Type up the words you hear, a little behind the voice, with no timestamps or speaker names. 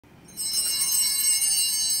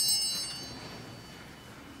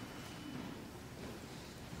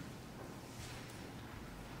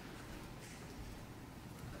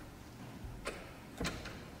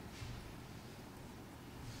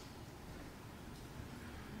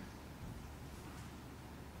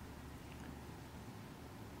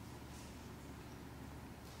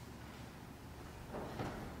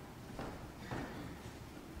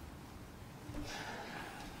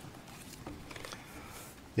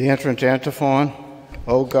The entrance antiphon.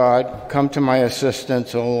 O God, come to my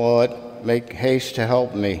assistance, O Lord, make haste to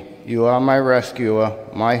help me. You are my rescuer,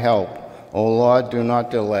 my help. O Lord, do not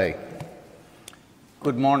delay.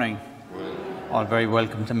 Good morning. All very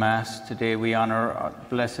welcome to Mass. Today we honor our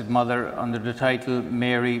Blessed Mother under the title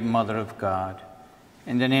Mary, Mother of God.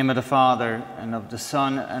 In the name of the Father, and of the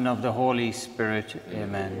Son, and of the Holy Spirit.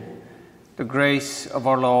 Amen. The grace of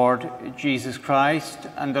our Lord Jesus Christ,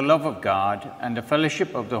 and the love of God, and the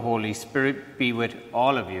fellowship of the Holy Spirit be with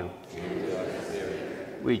all of you.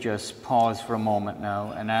 We just pause for a moment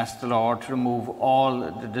now and ask the Lord to remove all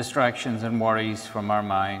the distractions and worries from our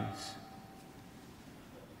minds.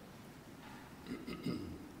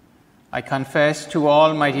 I confess to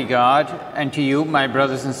Almighty God and to you, my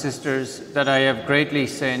brothers and sisters, that I have greatly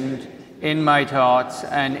sinned in my thoughts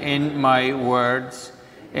and in my words,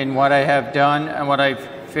 in what I have done and what I've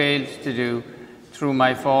failed to do, through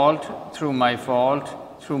my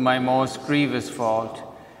most grievous fault.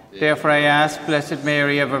 Therefore I ask Blessed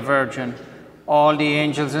Mary, ever Virgin, all the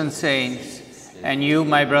angels and saints, and you,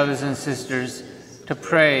 my brothers and sisters, to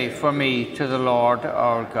pray for me to the Lord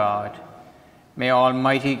our God. May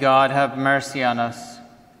Almighty God have mercy on us,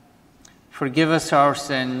 forgive us our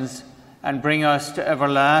sins, and bring us to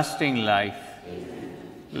everlasting life. Amen.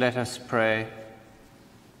 Let us pray.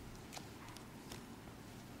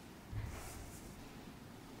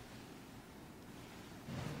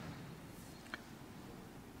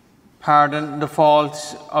 Pardon the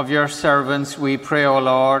faults of your servants, we pray, O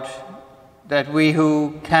Lord, that we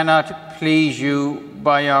who cannot please you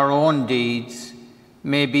by our own deeds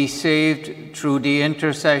may be saved through the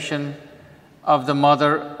intercession of the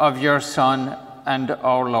Mother of your Son and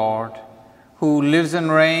our Lord, who lives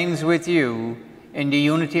and reigns with you in the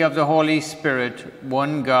unity of the Holy Spirit,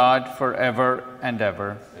 one God, forever and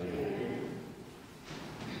ever. Amen.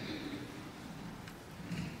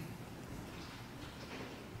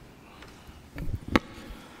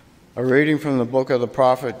 A reading from the book of the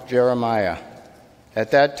prophet Jeremiah.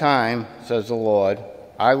 At that time, says the Lord,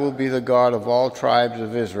 I will be the God of all tribes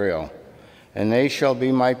of Israel, and they shall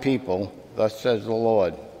be my people, thus says the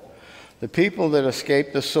Lord. The people that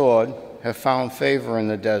escaped the sword have found favor in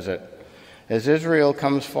the desert. As Israel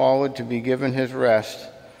comes forward to be given his rest,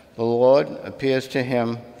 the Lord appears to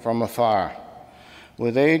him from afar.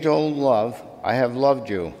 With age-old love I have loved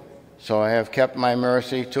you, so I have kept my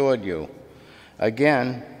mercy toward you.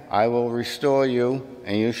 Again, I will restore you,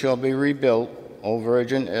 and you shall be rebuilt, O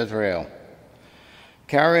Virgin Israel.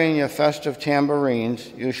 Carrying your festive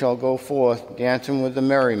tambourines, you shall go forth, dancing with the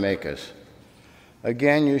merrymakers.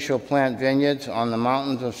 Again you shall plant vineyards on the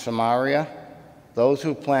mountains of Samaria. Those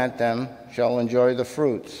who plant them shall enjoy the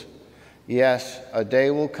fruits. Yes, a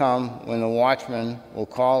day will come when the watchman will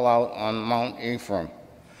call out on Mount Ephraim,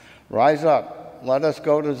 Rise up, let us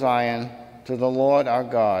go to Zion, to the Lord our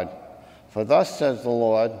God. For thus says the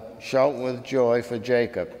Lord, shout with joy for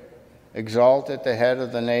Jacob. Exalt at the head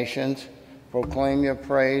of the nations. Proclaim your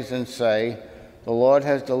praise and say, the Lord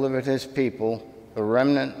has delivered his people, the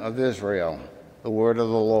remnant of Israel. The word of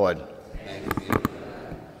the Lord.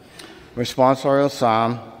 Responsorial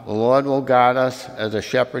Psalm. The Lord will guard us as a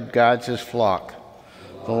shepherd guards his flock.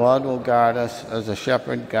 The Lord will guard us as a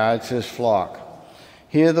shepherd guards his flock.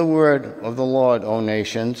 Hear the word of the Lord, O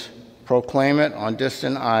nations. Proclaim it on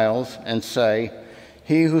distant isles, and say,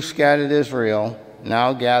 he who scattered Israel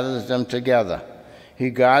now gathers them together. He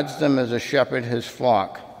guards them as a shepherd his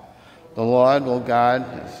flock. The Lord will guard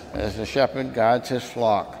as a shepherd guards his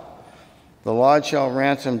flock. The Lord shall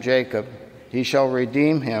ransom Jacob. He shall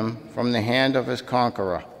redeem him from the hand of his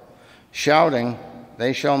conqueror. Shouting,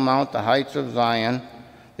 they shall mount the heights of Zion.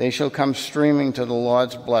 They shall come streaming to the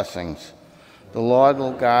Lord's blessings. The Lord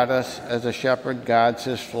will guard us as a shepherd guards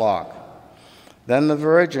his flock. Then the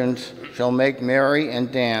virgins shall make merry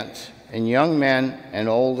and dance, and young men and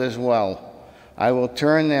old as well. I will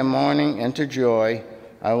turn their mourning into joy.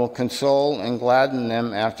 I will console and gladden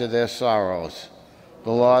them after their sorrows.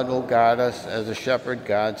 The Lord will guard us as a shepherd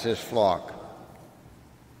guards his flock.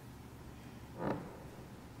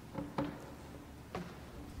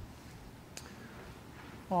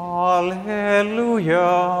 Alleluia,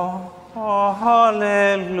 alleluia.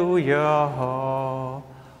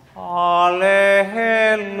 Alleluia,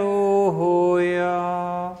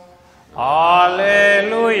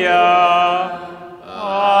 alleluia,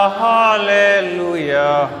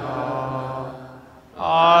 alleluia,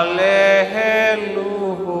 alleluia.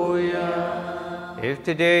 If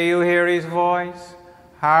today you hear his voice,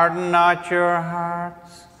 harden not your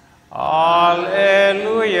hearts.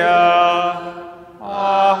 Alleluia,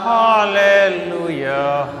 alleluia,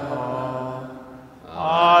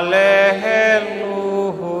 alleluia.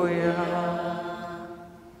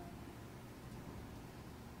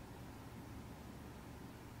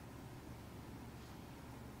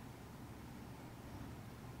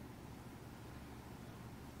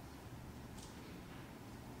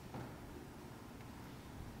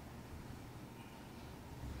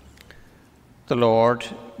 The Lord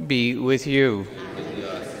be with you. And with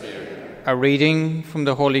your spirit. A reading from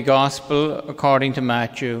the Holy Gospel according to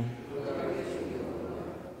Matthew.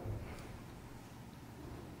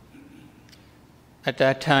 At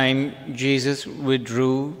that time, Jesus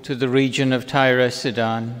withdrew to the region of Tyre and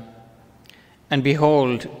Sidon. And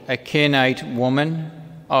behold, a Canaanite woman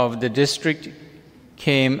of the district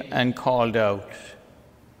came and called out,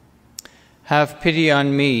 "Have pity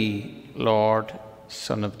on me, Lord,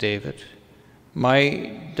 Son of David.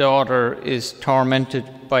 My daughter is tormented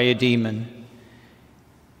by a demon."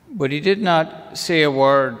 But he did not say a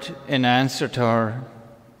word in answer to her.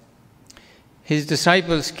 His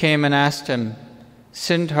disciples came and asked him,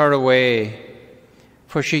 "Send her away,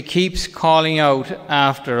 for she keeps calling out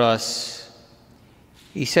after us."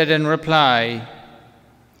 He said in reply,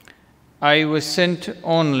 "I was sent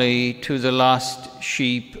only to the lost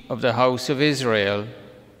sheep of the house of Israel."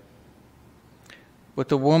 But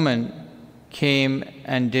the woman came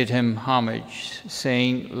and did him homage,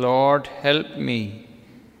 saying, "Lord, help me."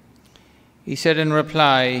 He said in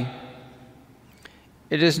reply,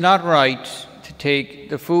 "It is not right to take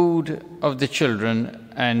the food of the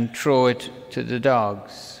children and throw it to the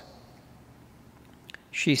dogs."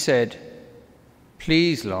 She said,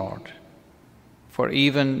 "Please, Lord, for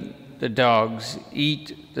even the dogs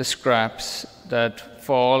eat the scraps that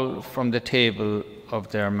fall from the table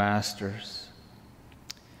of their masters."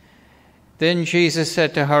 Then Jesus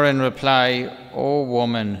said to her in reply, "O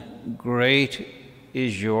woman, great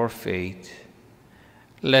is your faith.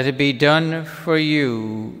 Let it be done for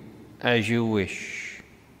you as you wish."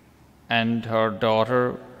 And her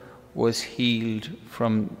daughter was healed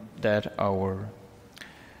from that hour.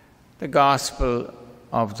 The Gospel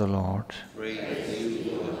of the Lord. Praise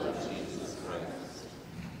you, Lord Jesus Christ.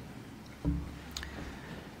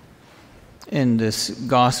 In this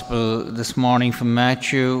Gospel this morning from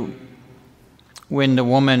Matthew, when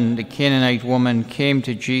the Canaanite woman, came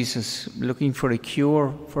to Jesus looking for a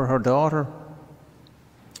cure for her daughter,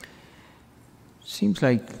 seems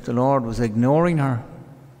like the Lord was ignoring her.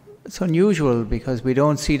 It's unusual because we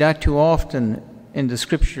don't see that too often in the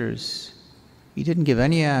Scriptures. He didn't give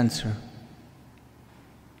any answer.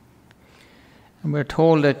 And we're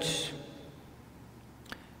told that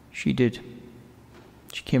she did.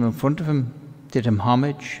 She came in front of him, did him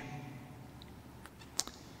homage.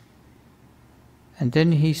 And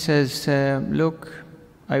then he says, "Look,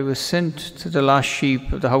 I was sent to the lost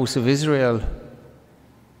sheep of the house of Israel."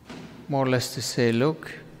 More or less to say,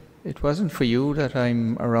 look, it wasn't for you that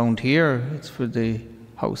I'm around here, it's for the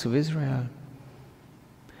house of Israel.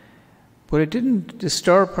 But it didn't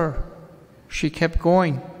disturb her. She kept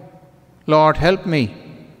going. "Lord, help me."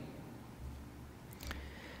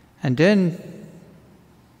 And then,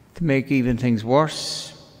 to make even things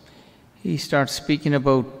worse, he starts speaking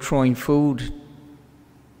about throwing food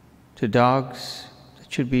to dogs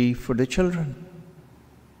that should be for the children.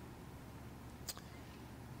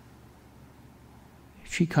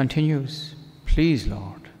 She continues, "Please,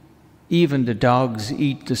 Lord, even the dogs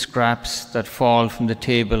eat the scraps that fall from the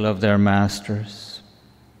table of their masters."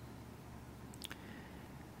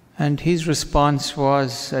 And his response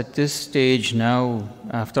was, at this stage now,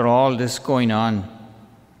 after all this going on,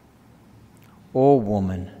 "O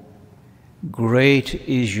woman, great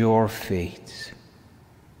is your faith."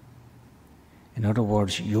 In other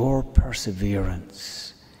words, your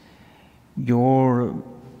perseverance, your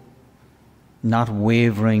not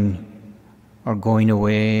wavering or going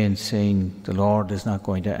away and saying, "The Lord is not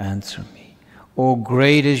going to answer me." "Oh,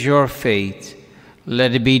 great is your faith.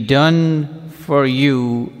 Let it be done for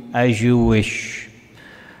you as you wish."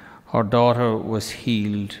 Her daughter was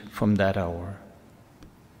healed from that hour.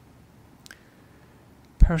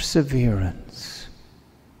 Perseverance.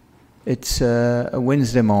 It's a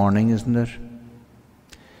Wednesday morning, isn't it?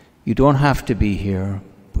 You don't have to be here,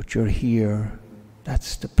 but you're here.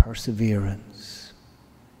 That's the perseverance.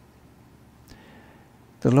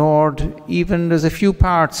 The Lord, even there's a few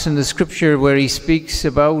parts in the Scripture where he speaks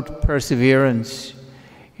about perseverance.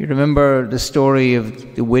 You remember the story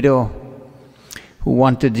of the widow who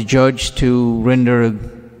wanted the judge to render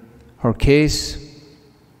her case,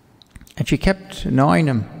 and she kept annoying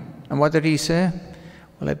him. And what did he say?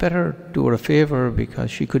 "Well, I better do her a favor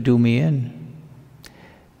because she could do me in."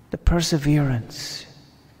 The perseverance.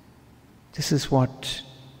 This is what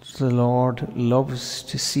the Lord loves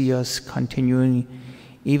to see us continuing,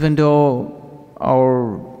 even though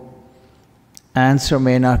our answer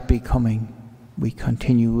may not be coming. We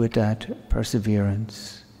continue with that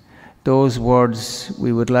perseverance. Those words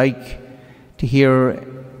we would like to hear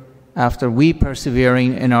after we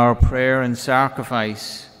persevering in our prayer and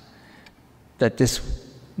sacrifice, that this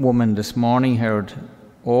woman this morning heard,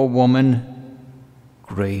 "O woman,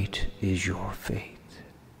 great is your faith."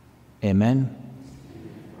 Amen.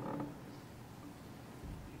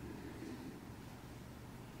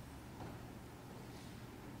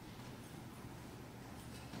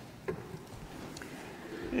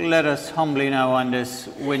 Let us humbly now on this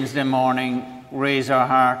Wednesday morning raise our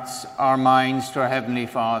hearts, our minds to our Heavenly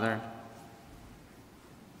Father.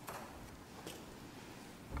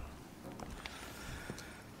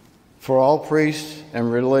 For all priests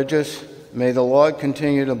and religious, may the Lord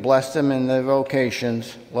continue to bless them in their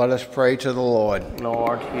vocations. Let us pray to the Lord.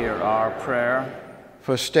 Lord, hear our prayer.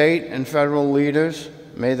 For state and federal leaders,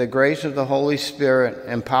 may the grace of the Holy Spirit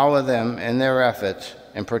empower them in their efforts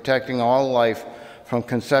in protecting all life from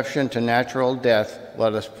conception to natural death.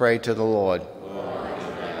 Let us pray to the Lord.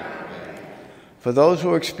 For those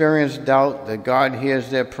who experience doubt that God hears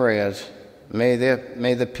their prayers, may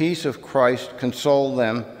the peace of Christ console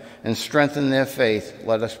them and strengthen their faith.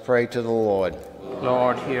 Let us pray to the Lord.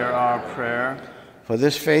 Lord, hear our prayer. For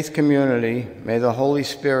this faith community, may the Holy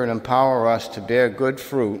Spirit empower us to bear good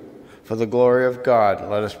fruit for the glory of God.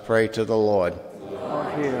 Let us pray to the Lord.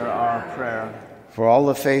 Lord, hear our prayer. For all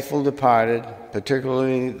the faithful departed,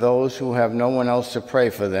 particularly those who have no one else to pray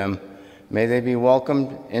for them, may they be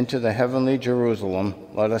welcomed into the heavenly Jerusalem.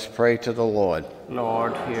 Let us pray to the Lord.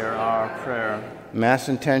 Lord, hear our prayer. Mass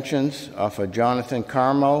intentions are for Jonathan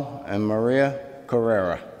Carmo and Maria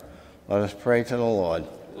Carrera. Let us pray to the Lord.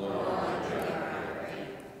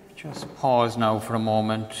 Just pause now for a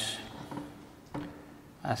moment,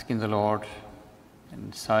 asking the Lord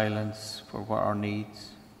in silence for what our needs.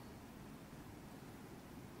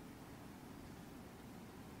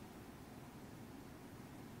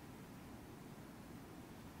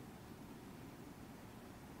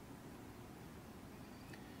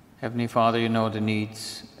 Heavenly Father, you know the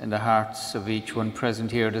needs and the hearts of each one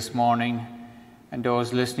present here this morning and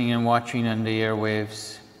those listening and watching on the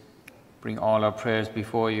airwaves. Bring all our prayers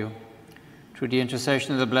before you. Through the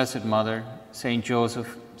intercession of the Blessed Mother, Saint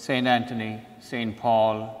Joseph, Saint Anthony, Saint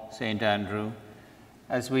Paul, Saint Andrew,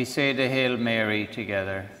 as we say the Hail Mary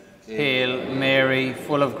together. Hail Mary,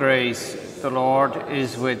 full of grace, the Lord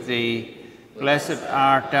is with thee. Blessed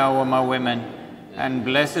art thou among women, and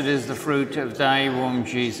blessed is the fruit of thy womb,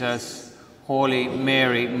 Jesus. Holy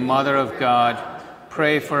Mary, Mother of God,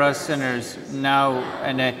 pray for us sinners, now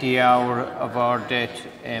and at the hour of our death.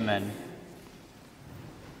 Amen.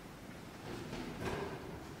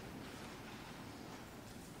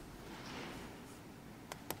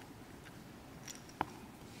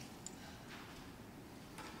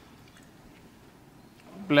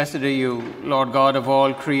 Blessed are you, Lord God of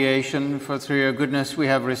all creation, for through your goodness we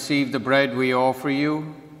have received the bread we offer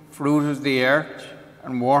you, fruit of the earth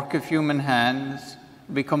and work of human hands,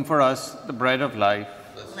 become for us the bread of life.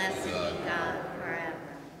 Blessed be God forever.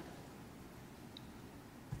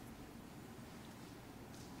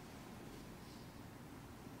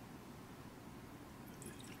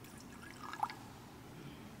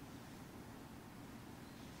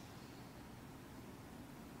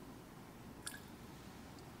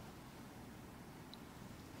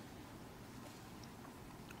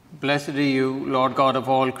 Blessed are you, Lord God of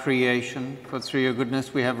all creation, for through your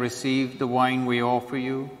goodness we have received the wine we offer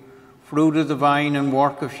you, fruit of the vine and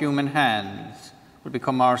work of human hands, will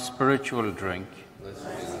become our spiritual drink. Blessed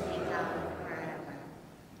be God forever.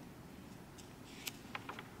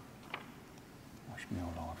 Wash me,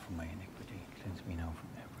 O Lord, from my iniquity. Cleanse me now from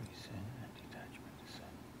every sin and detachment to sin.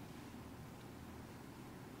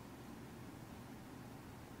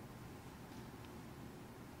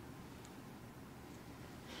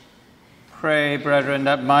 Pray, brethren,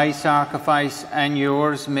 that my sacrifice and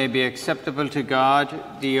yours may be acceptable to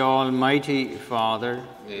God, the Almighty Father.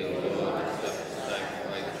 May the Lord accept the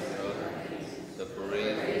sacrifice of brothers, the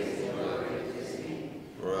praise of glory,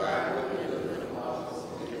 for our good and all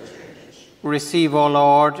of the church. Receive, O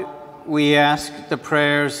Lord, we ask the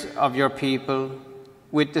prayers of your people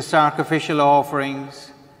with the sacrificial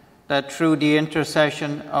offerings, that through the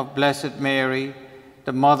intercession of Blessed Mary,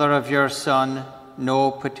 the mother of your Son,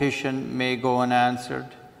 no petition may go unanswered,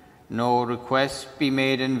 no request be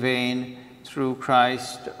made in vain, through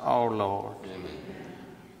Christ our Lord. Amen.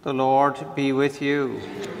 The Lord be with you.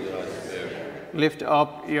 Lift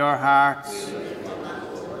up your hearts.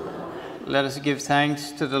 Let us give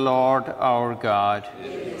thanks to the Lord our God.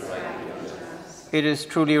 It is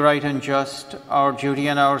truly right and just, our duty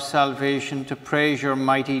and our salvation, to praise your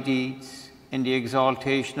mighty deeds in the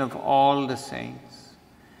exaltation of all the saints,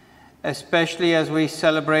 especially as we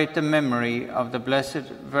celebrate the memory of the Blessed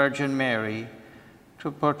Virgin Mary, to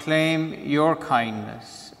proclaim your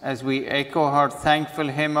kindness as we echo her thankful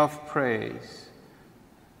hymn of praise.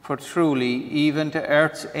 For truly, even to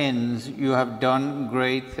earth's ends, you have done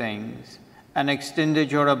great things and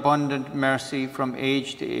extended your abundant mercy from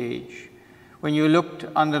age to age. When you looked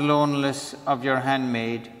on the loneliness of your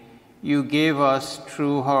handmaid, you gave us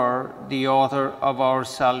through her the author of our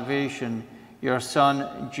salvation, your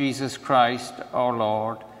Son, Jesus Christ, our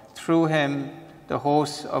Lord. Through him, the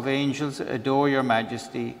hosts of angels adore your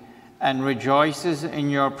majesty and rejoices in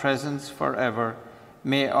your presence forever.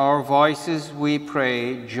 May our voices, we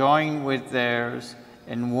pray, join with theirs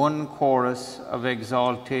in one chorus of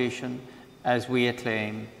exaltation as we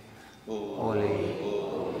acclaim, Holy,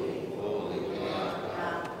 Holy, holy, God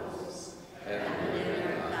of hosts, heaven and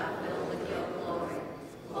earth are filled with your glory.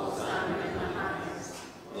 Hosanna in the highest.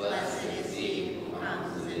 Blessed is he who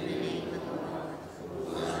comes in the name of the Lord.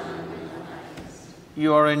 Hosanna in the highest.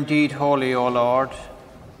 You are indeed holy, O Lord,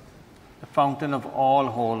 the fountain of all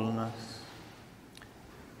holiness.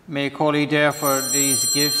 Make holy, therefore,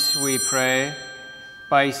 these gifts, we pray,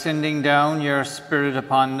 by sending down your Spirit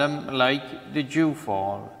upon them like the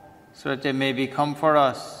dewfall, so that they may become for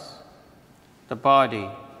us the body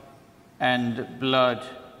and blood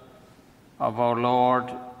of our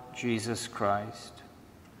Lord Jesus Christ.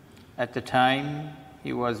 At the time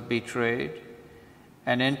he was betrayed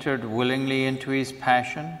and entered willingly into his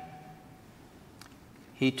passion,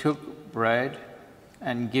 he took bread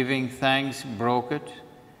and, giving thanks, broke it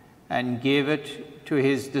and gave it to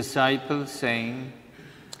his disciples, saying,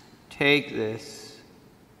 "Take this,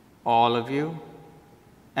 all of you,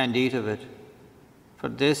 and eat of it, for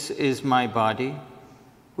this is my body,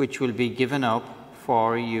 which will be given up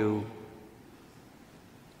for you."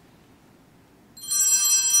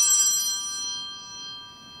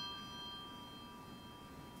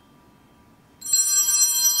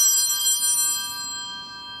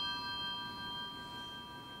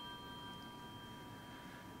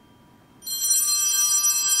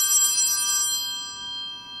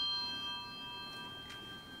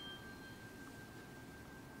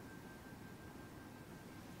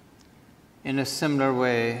 In a similar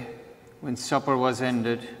way, when supper was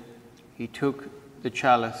ended, he took the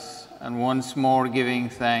chalice, and once more giving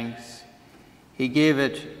thanks, he gave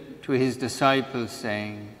it to his disciples,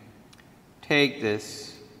 saying, "Take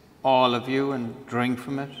this, all of you, and drink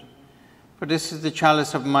from it. For this is the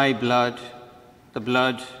chalice of my blood, the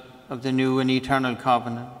blood of the new and eternal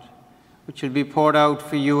covenant, which will be poured out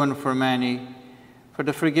for you and for many, for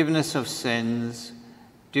the forgiveness of sins.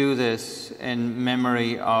 Do this in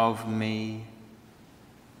memory of me."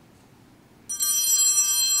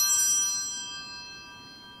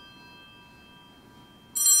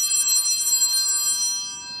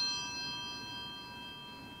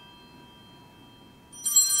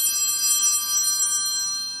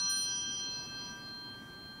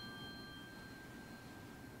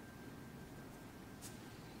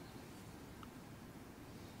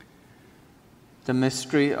 The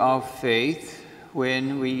mystery of faith.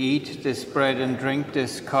 When we eat this bread and drink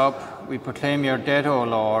this cup, we proclaim your death, O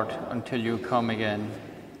Lord, until you come again.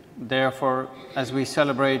 Therefore, as we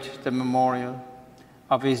celebrate the memorial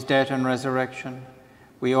of his death and resurrection,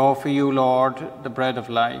 we offer you, Lord, the bread of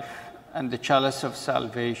life and the chalice of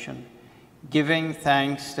salvation, giving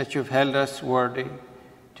thanks that you've held us worthy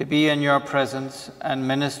to be in your presence and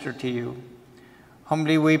minister to you.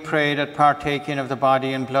 Humbly we pray that, partaking of the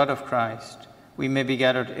body and blood of Christ, we may be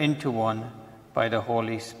gathered into one by the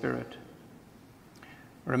Holy Spirit.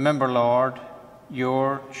 Remember, Lord,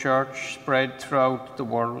 your church spread throughout the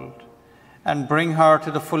world, and bring her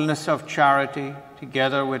to the fullness of charity,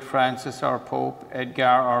 together with Francis our Pope, Edgar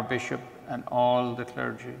our Bishop, and all the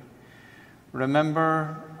clergy.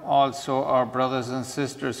 Remember also our brothers and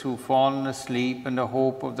sisters who've fallen asleep in the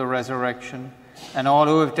hope of the resurrection, and all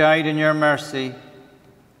who have died in your mercy.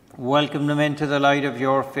 Welcome them into the light of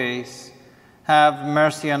your face. Have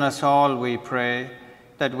mercy on us all, we pray,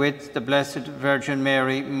 that with the Blessed Virgin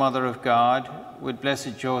Mary, Mother of God, with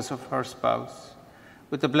blessed Joseph, her spouse,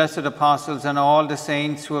 with the blessed apostles and all the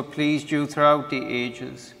saints who have pleased you throughout the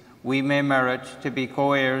ages, we may merit to be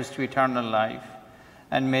co-heirs to eternal life,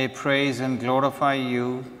 and may praise and glorify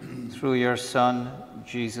you through your Son,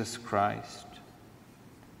 Jesus Christ.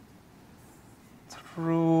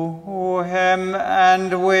 Through him,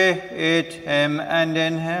 and with him, and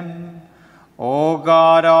in him, O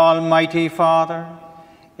God, Almighty Father,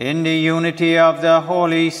 in the unity of the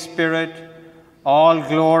Holy Spirit, all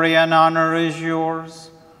glory and honor is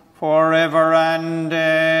yours, forever and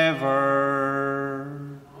ever.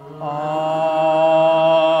 Amen.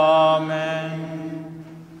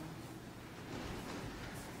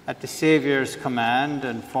 At the Saviour's command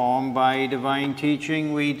and formed by divine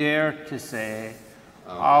teaching, we dare to say,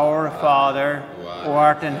 Our Father, who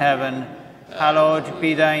art in heaven, hallowed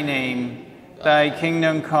be thy name. Thy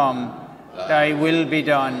kingdom come, thy will be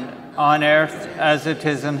done, on earth as it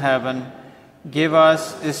is in heaven. Give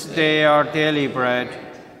us this day our daily bread,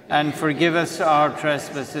 and forgive us our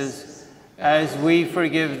trespasses, as we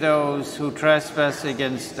forgive those who trespass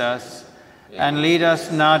against us. And lead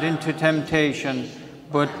us not into temptation,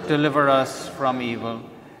 but deliver us from evil.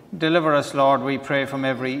 Deliver us, Lord, we pray, from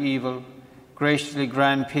every evil. Graciously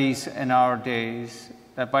grant peace in our days,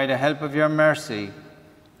 that by the help of your mercy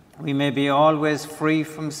we may be always free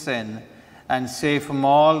from sin and safe from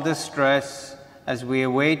all distress, as we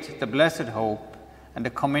await the blessed hope and the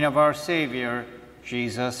coming of our Saviour,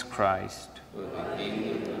 Jesus Christ.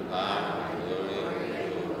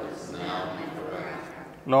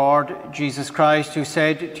 Lord Jesus Christ, who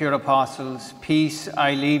said to your apostles, Peace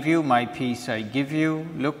I leave you, my peace I give you,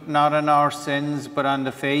 look not on our sins, but on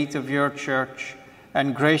the faith of your church,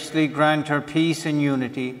 and graciously grant her peace and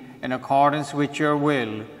unity in accordance with your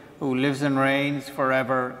will, who lives and reigns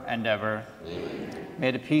forever and ever. Amen.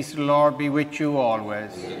 May the peace of the Lord be with you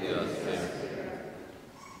always.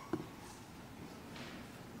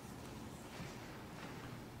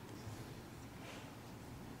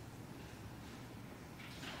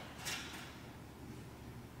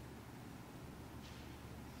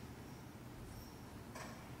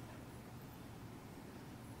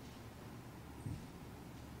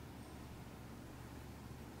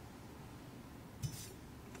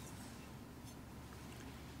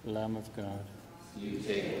 Lamb of God, you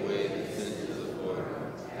take away the sins of the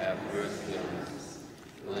world, have mercy on us.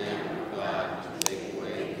 Lamb of God, you take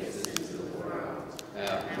away the sins of the world,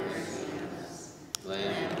 have mercy on us.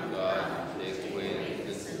 Lamb of God, you take away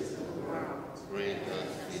the sins of the world, grant us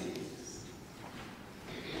peace.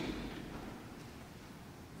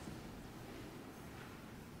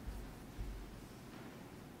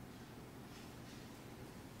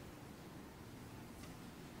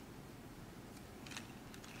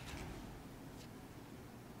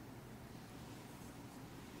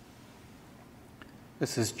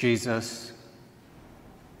 This is Jesus,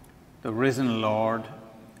 the risen Lord,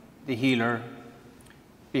 the healer.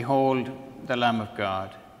 Behold the Lamb of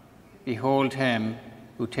God. Behold him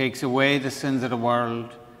who takes away the sins of the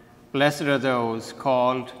world. Blessed are those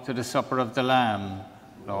called to the supper of the Lamb.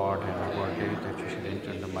 Lord, I am not worthy that you should enter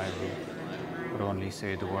into my room, but only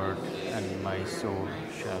say the word, and my soul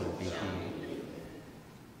shall be healed.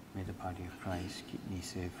 May the body of Christ keep me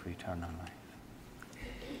safe for eternal life.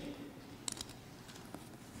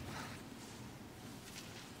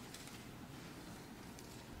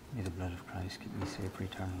 May the blood of Christ keep me safe for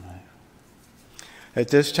eternal life. At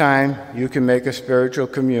this time, you can make a spiritual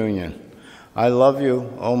communion. I love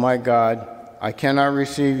you, O my God. I cannot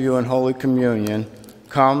receive you in Holy Communion.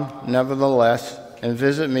 Come, nevertheless, and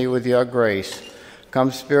visit me with your grace.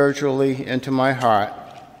 Come spiritually into my heart.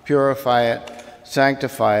 Purify it,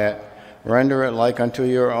 sanctify it, render it like unto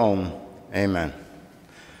your own. Amen.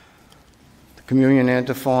 The communion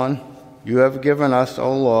antiphon. You have given us,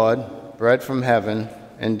 O Lord, bread from heaven,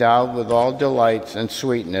 endowed with all delights and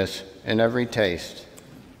sweetness in every taste.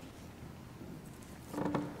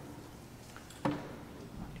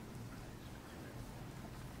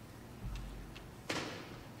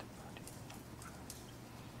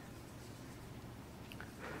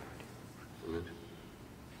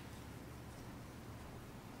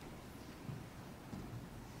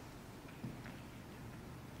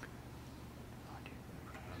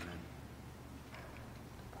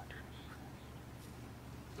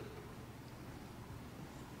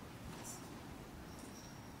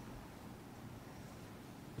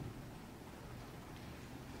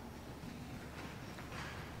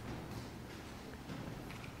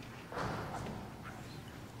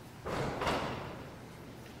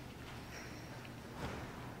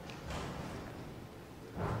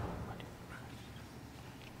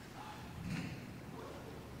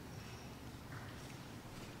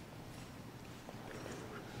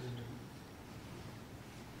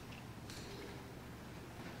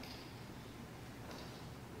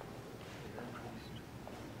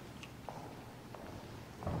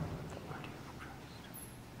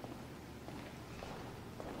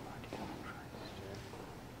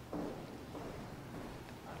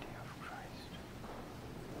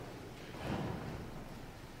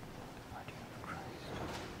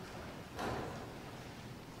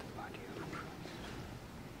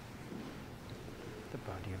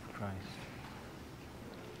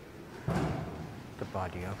 The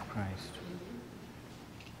body of Christ.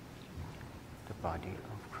 The body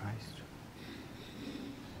of Christ.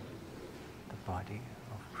 body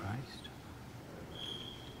of Christ,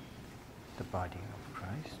 the body of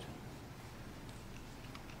Christ,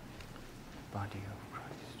 the body of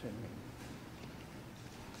Christ, the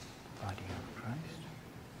body of Christ,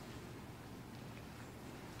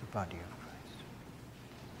 the body of Christ.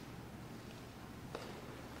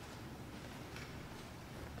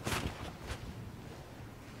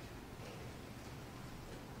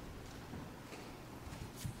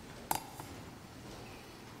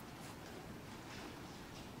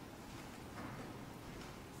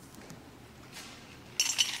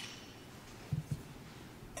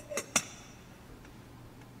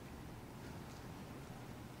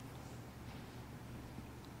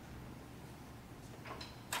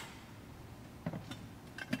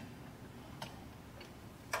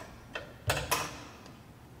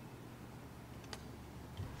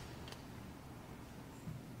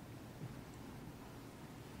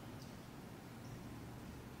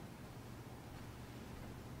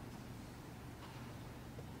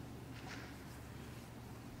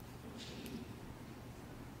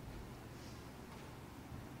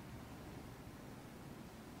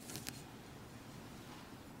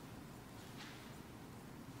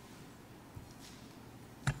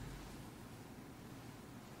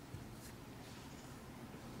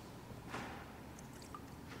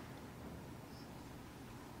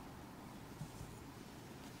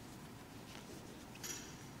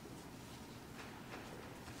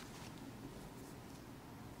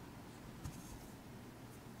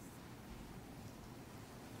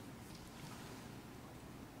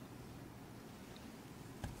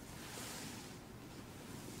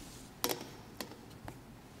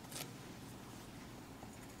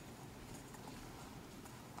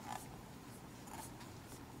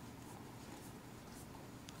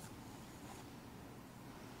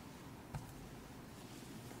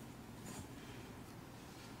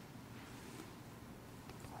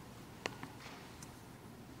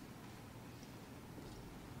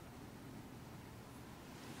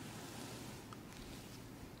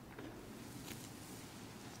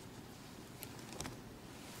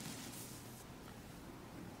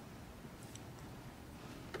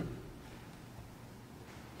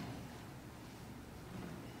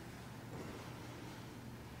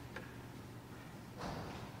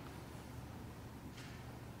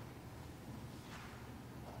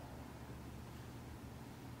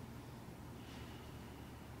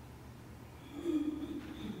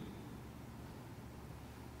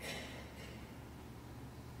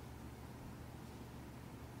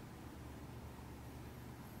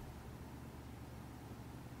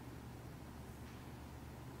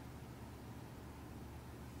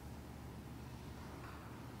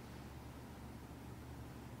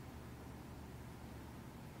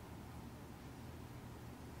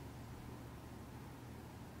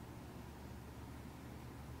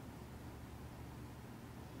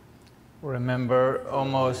 Remember, O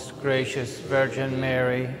most gracious Virgin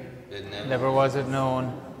Mary, never was it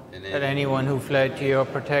known that anyone who fled to your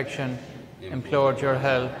protection, implored your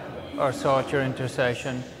help, or sought your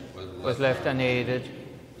intercession was left unaided.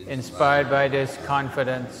 Inspired by this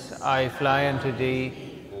confidence, I fly unto thee,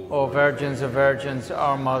 O Virgins of Virgins,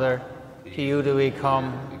 our Mother. To you do we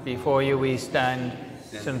come, before you we stand,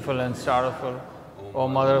 sinful and sorrowful. O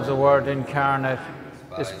Mother of the Word incarnate,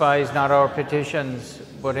 despise not our petitions,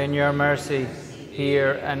 but in your mercy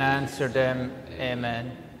hear and answer them.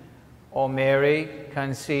 Amen. O Mary,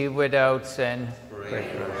 conceived without sin, pray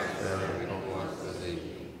for us.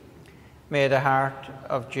 May the heart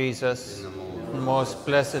of Jesus, the most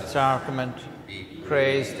blessed sacrament,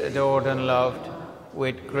 praised, adored, and loved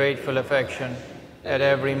with grateful affection at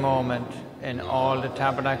every moment in all the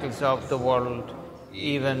tabernacles of the world,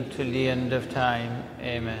 even till the end of time.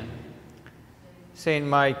 Amen. Saint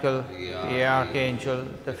Michael, the Archangel,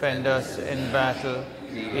 defend us in battle,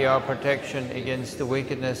 be our protection against the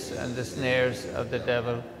wickedness and the snares of the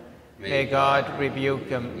devil. May God rebuke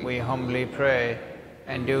him, we humbly pray,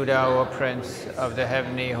 and do thou, O Prince of the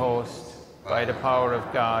heavenly host, by the power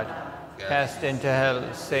of God, cast into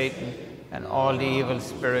hell Satan and all the evil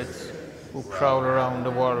spirits who prowl around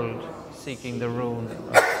the world, seeking the ruin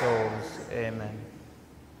of souls. Amen.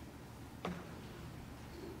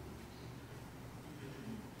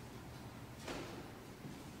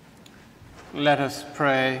 Let us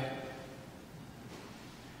pray.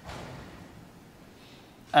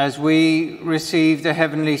 As we receive the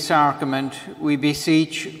heavenly sacrament, we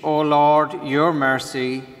beseech, O Lord, your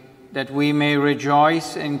mercy, that we may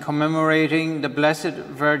rejoice in commemorating the Blessed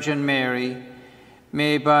Virgin Mary,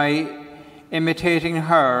 may by imitating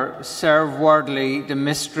her serve worthily the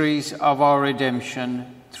mysteries of our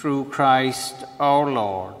redemption through Christ our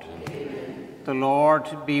Lord. Amen. The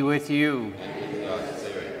Lord be with you. And with your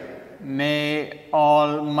spirit. May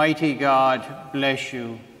Almighty God bless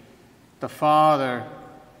you, the Father,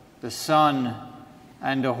 the Son,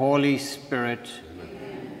 and the Holy Spirit.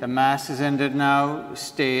 Amen. The Mass is ended now.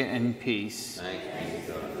 Stay in peace. Thanks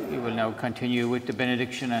be to God. We will now continue with the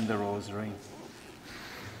Benediction and the Rosary.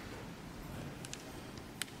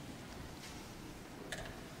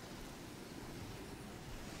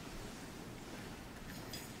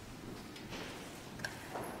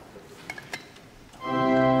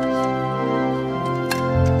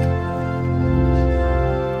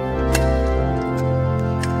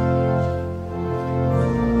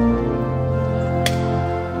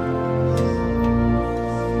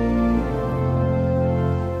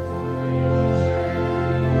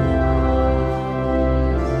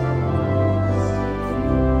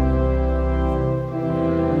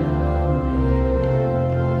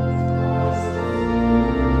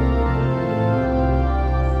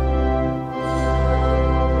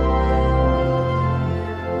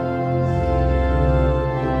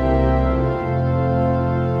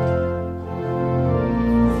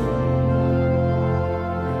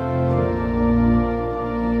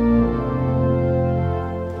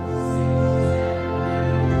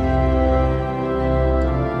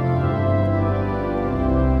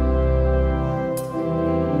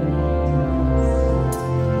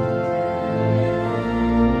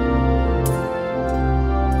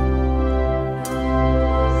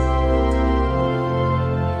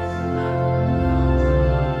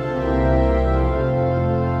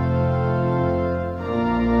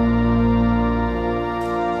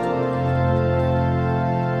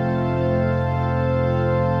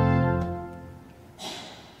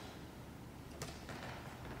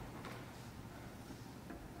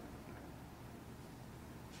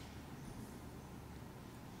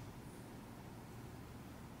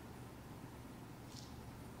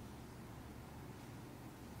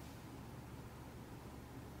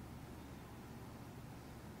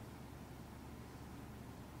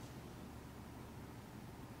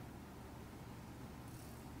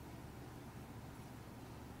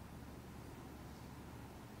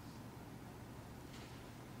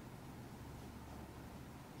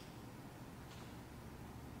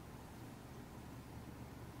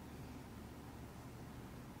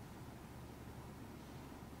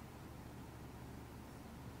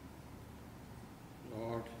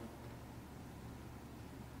 Lord,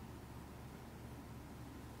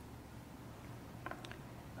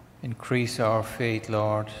 increase our faith,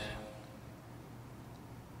 Lord,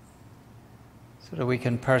 so that we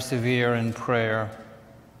can persevere in prayer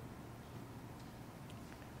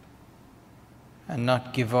and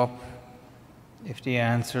not give up if the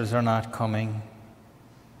answers are not coming.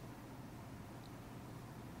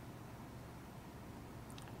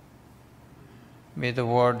 May the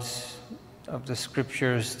words of the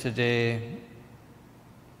Scriptures today,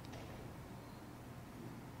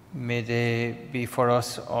 may they be for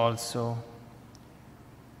us also.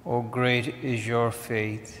 O great is your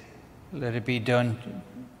faith. Let it be done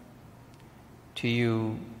to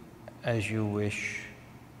you as you wish.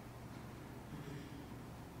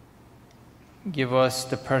 Give us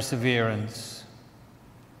the perseverance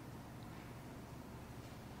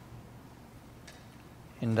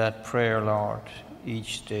in that prayer, Lord,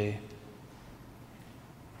 each day.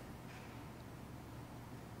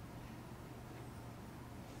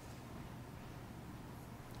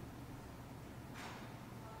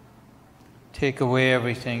 Take away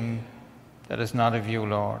everything that is not of you,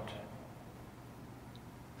 Lord.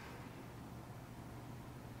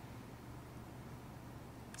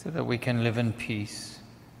 So that we can live in peace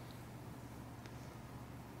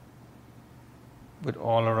with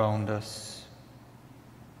all around us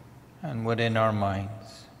and within our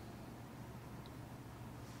minds.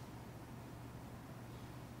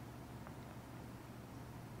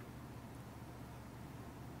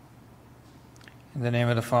 In the name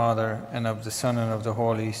of the Father, and of the Son, and of the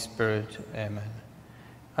Holy Spirit. Amen.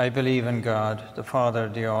 I believe in God, the Father,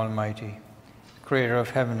 the Almighty, creator of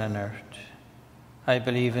heaven and earth. I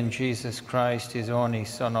believe in Jesus Christ, his only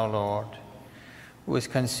Son, our Lord, who was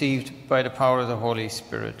conceived by the power of the Holy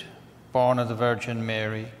Spirit, born of the Virgin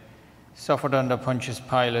Mary, suffered under Pontius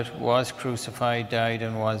Pilate, was crucified, died,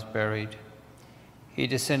 and was buried. He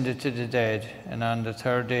descended to the dead, and on the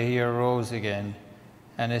third day he arose again,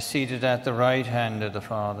 and is seated at the right hand of the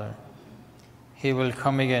Father. He will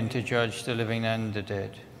come again to judge the living and the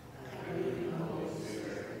dead.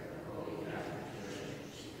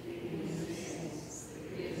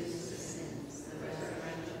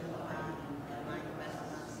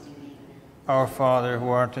 Our Father, who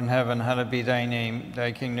art in heaven, hallowed be thy name.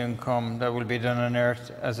 Thy kingdom come, thy will be done on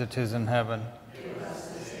earth as it is in heaven. Give us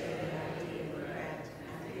this day our daily bread,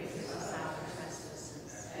 and forgive us our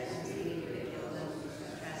trespasses, as we forgive those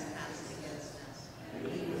who trespass against us. And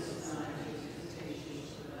lead us not into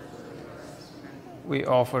temptation, but deliver us from evil. We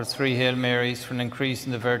offer 3 Hail Marys for an increase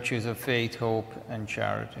in the virtues of faith, hope, and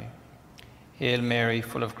charity. Hail Mary,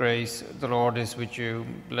 full of grace, the Lord is with you.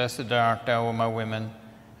 Blessed art thou among women,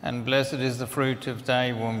 and blessed is the fruit of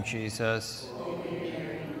thy womb, Jesus. Holy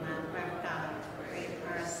Mary, Mother of God, pray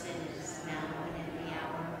for us sinners, now and in the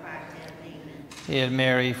hour of our death. Amen. Hail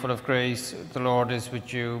Mary, full of grace, the Lord is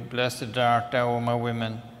with you. Blessed art thou among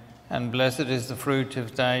women, and blessed is the fruit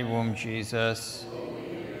of thy womb, Jesus.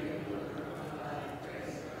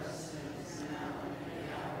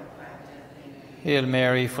 Hail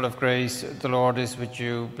Mary, full of grace, the Lord is with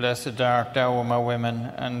you. Blessed art thou among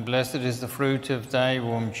women, and blessed is the fruit of thy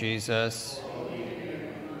womb, Jesus.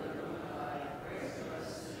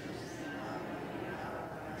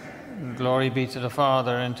 Glory be to the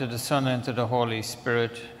Father, and to the Son, and to the Holy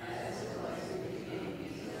Spirit.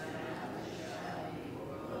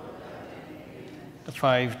 The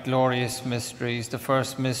 5 glorious mysteries. The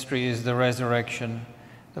first mystery is the resurrection.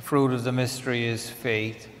 The fruit of the mystery is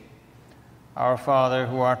faith. Our Father,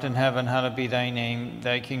 who art in heaven, hallowed be thy name.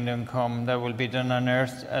 Thy kingdom come, thy will be done on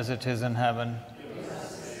earth as it is in heaven. Give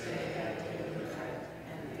us this day our daily bread,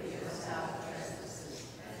 and forgive us our trespasses,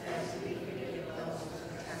 as we forgive those who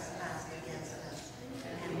trespass against us.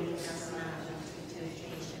 And lead us not into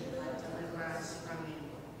temptation, but deliver us from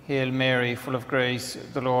evil. Hail Mary, full of grace,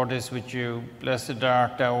 the Lord is with you. Blessed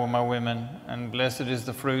art thou among women, and blessed is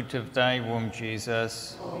the fruit of thy womb,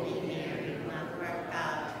 Jesus. Holy Mary, Mother of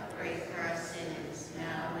God, pray for us sinners,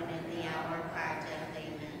 now and in the hour of our death.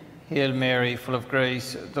 Amen. Hail Mary, full of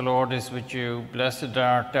grace, the Lord is with you. Blessed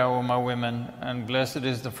art thou among women, and blessed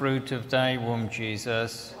is the fruit of thy womb,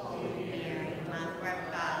 Jesus. Holy Mary, Mother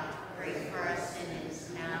of God, pray for us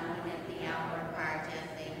sinners, now and at the hour of our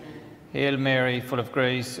death. Amen. Hail Mary, full of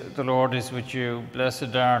grace, the Lord is with you.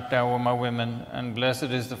 Blessed art thou among women, and blessed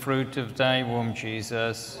is the fruit of thy womb,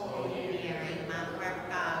 Jesus. Holy Mary, Mother of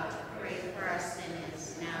God, pray for us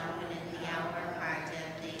sinners, now and at the hour of our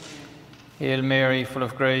death. Amen. Hail Mary, full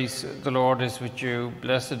of grace, the Lord is with you.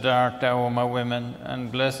 Blessed art thou among women,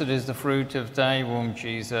 and blessed is the fruit of thy womb,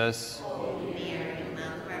 Jesus. Holy Mary,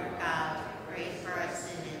 Mother of God, pray for us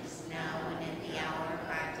sinners, now and at the hour of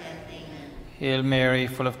our death. Amen. Hail Mary,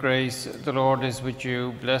 full of grace, the Lord is with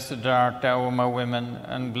you. Blessed art thou among women,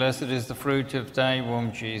 and blessed is the fruit of thy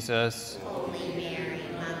womb, Jesus. Holy Mary,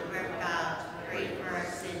 Mother of God, pray for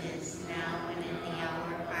us sinners, now and at the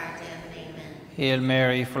hour of our death. Amen. Hail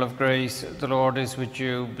Mary, full of grace, the Lord is with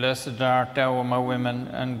you. Blessed art thou among women,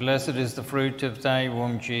 and blessed is the fruit of thy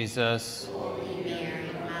womb, Jesus. Holy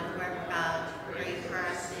Mary, Mother of God, pray for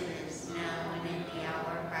us sinners, now and at the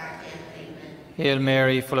hour of our death. Amen. Hail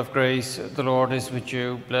Mary, full of grace, the Lord is with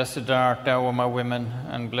you. Blessed art thou among women,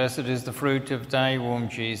 and blessed is the fruit of thy womb,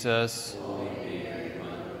 Jesus.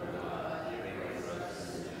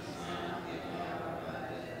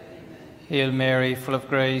 Hail Mary, full of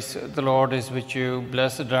grace, the Lord is with you.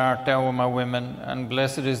 Blessed art thou among women, and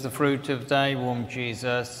blessed is the fruit of thy womb,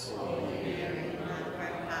 Jesus. Mary, Mother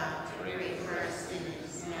of God, pray for us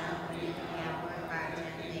sinners, now and at the hour of our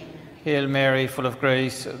death. Amen. Hail Mary, full of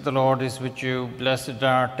grace, the Lord is with you. Blessed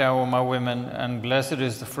art thou among women, and blessed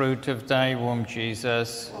is the fruit of thy womb,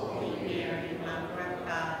 Jesus. Holy Mary, Mother of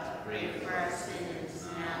God, pray for us sinners,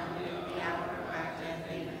 now and at the hour of our death.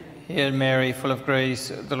 Amen. Hail Mary, full of grace,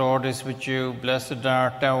 the Lord is with you. Blessed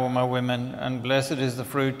art thou among women, and blessed is the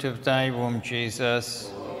fruit of thy womb, Jesus.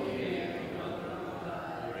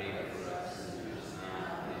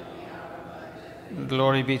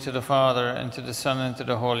 Glory be to the Father, and to the Son, and to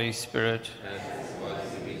the Holy Spirit.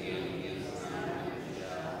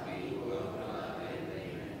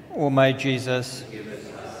 O my Jesus,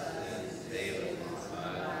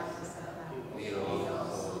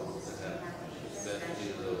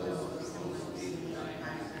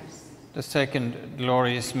 the second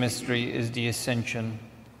glorious mystery is the Ascension.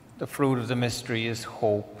 The fruit of the mystery is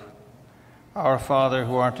hope. Our Father,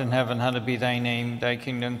 who art in heaven, hallowed be thy name. Thy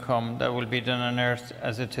kingdom come, thy will be done on earth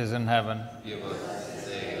as it is in heaven. Give us this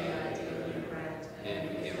day our daily bread, and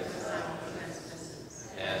forgive us our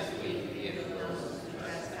trespasses, as we forgive those who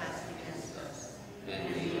trespass against us.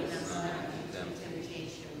 And lead us not into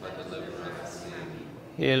temptation, but deliver us from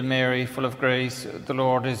evil. Hail Mary, full of grace, the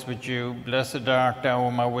Lord is with you. Blessed art thou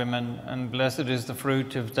among women, and blessed is the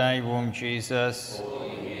fruit of thy womb, Jesus.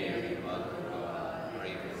 Holy Mary, Mother of God,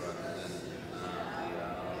 pray for us sinners, now and at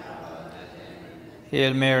the hour of our death. Amen.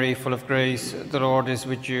 Hail Mary, full of grace, the Lord is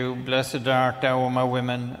with you. Blessed art thou among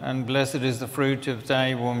women, and blessed is the fruit of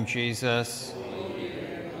thy womb, Jesus.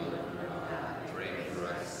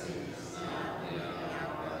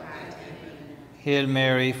 Hail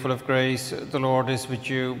Mary, full of grace, the Lord is with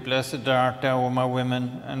you. Blessed art thou among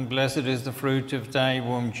women, and blessed is the fruit of thy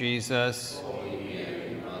womb, Jesus.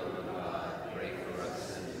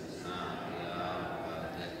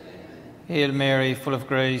 Hail Mary, full of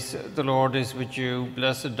grace, the Lord is with you.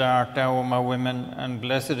 Blessed art thou among women, and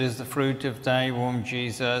blessed is the fruit of thy womb,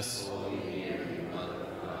 Jesus.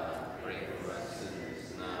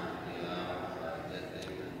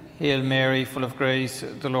 Hail Mary, full of grace,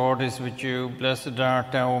 the Lord is with you. Blessed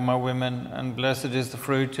art thou among women, and blessed is the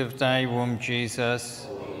fruit of thy womb, Jesus.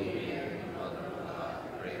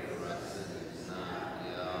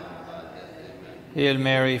 Hail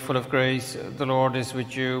Mary, full of grace, the Lord is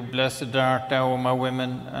with you. Blessed art thou among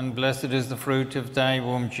women, and blessed is the fruit of thy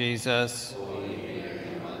womb, Jesus.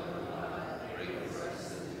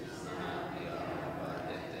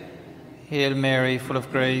 Hail Mary, full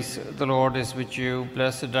of grace, the Lord is with you.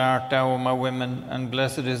 Blessed art thou among women, and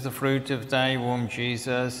blessed is the fruit of thy womb,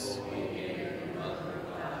 Jesus.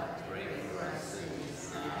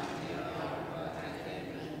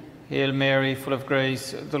 Hail Mary, full of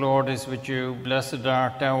grace, the Lord is with you. Blessed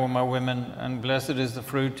art thou among women, and blessed is the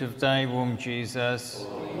fruit of thy womb, Jesus.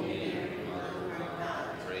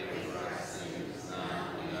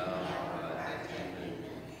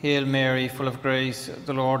 Hail Mary, full of grace,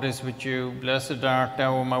 the Lord is with you. Blessed art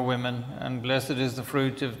thou among women, and blessed is the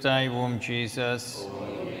fruit of thy womb, Jesus.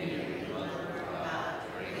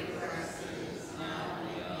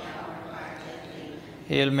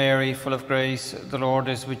 Hail Mary, full of grace, the Lord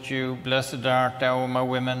is with you. Blessed art thou among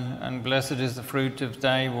women, and blessed is the fruit of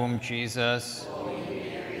thy womb, Jesus.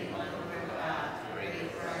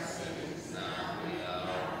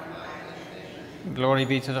 Glory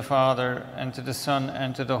be to the Father, and to the Son,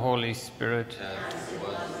 and to the Holy Spirit.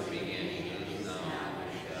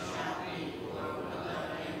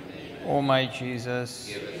 O my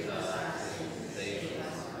Jesus,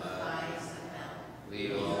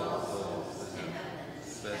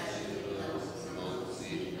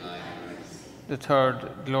 the third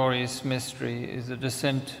glorious mystery is the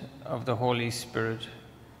descent of the Holy Spirit.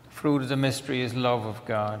 The fruit of the mystery is love of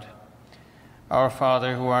God. Our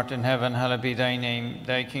Father, who art in heaven, hallowed be thy name.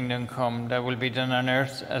 Thy kingdom come, thy will be done on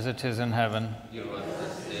earth as it is in heaven. Give us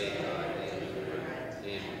this day our daily bread,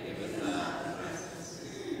 and forgive us our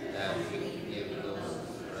trespasses, as we forgive those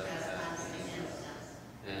who trespass against us.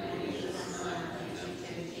 And lead us not into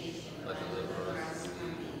temptation, but deliver us from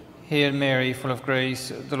evil. Hail Mary, full of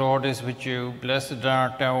grace, the Lord is with you. Blessed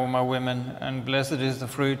art thou among women, and blessed is the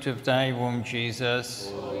fruit of thy womb, Jesus.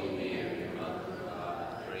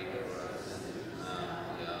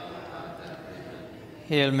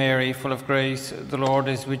 Hail Mary, full of grace, the Lord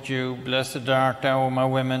is with you. Blessed art thou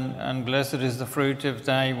among women, and blessed is the fruit of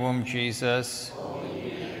thy womb, Jesus.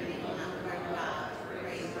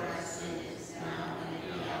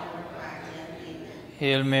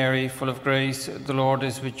 Hail Mary, full of grace, the Lord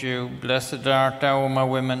is with you. Blessed art thou among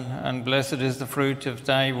women, and blessed is the fruit of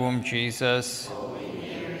thy womb, Jesus.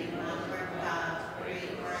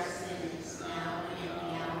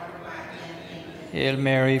 Hail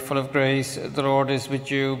Mary, full of grace, the Lord is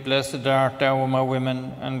with you. Blessed art thou among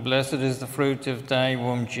women, and blessed is the fruit of thy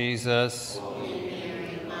womb, Jesus.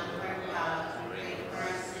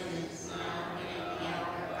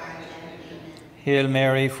 Hail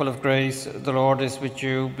Mary, full of grace, the Lord is with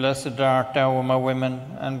you. Blessed art thou among women,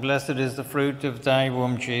 and blessed is the fruit of thy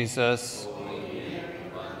womb, Jesus.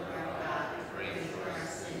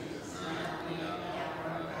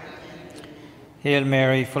 Hail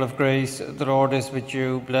Mary, full of grace, the Lord is with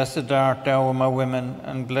you. Blessed art thou among women,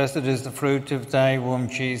 and blessed is the fruit of thy womb,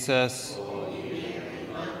 Jesus.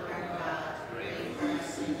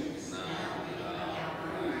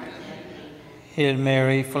 Hail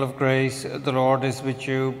Mary, full of grace, the Lord is with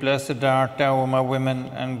you. Blessed art thou among women,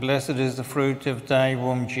 and blessed is the fruit of thy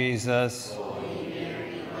womb, Jesus.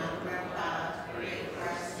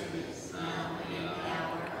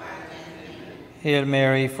 Hail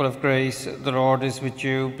Mary, full of grace, the Lord is with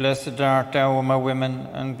you. Blessed art thou among women,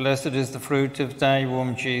 and blessed is the fruit of thy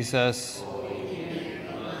womb, Jesus.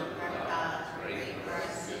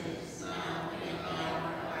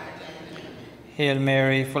 Hail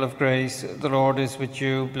Mary, full of grace, the Lord is with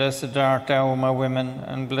you. Blessed art thou among women,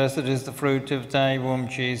 and blessed is the fruit of thy womb,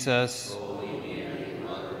 Jesus.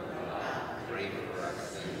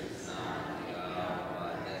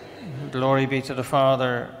 Glory be to the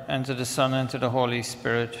Father, and to the Son, and to the Holy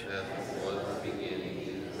Spirit. As was the beginning,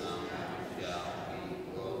 is now, and shall be,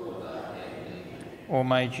 O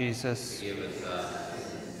my Jesus. Forgive us our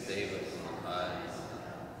sins, save us from fires.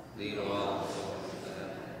 Lead all souls to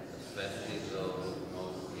heaven, especially those who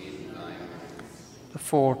most need thine mercy. The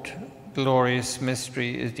fourth glorious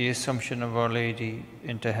mystery is the Assumption of Our Lady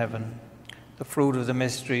into heaven. The fruit of the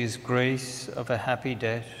mystery is grace of a happy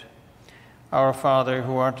death. Our Father,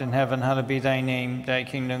 who art in heaven, hallowed be thy name. Thy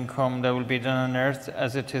kingdom come, thy will be done on earth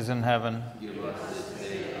as it is in heaven. Give us this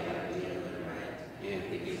day our daily bread, and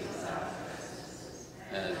forgive us our trespasses,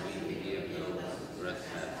 as we forgive those who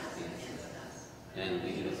trespass against us. And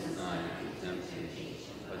lead us not into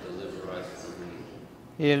temptation, but deliver us from evil.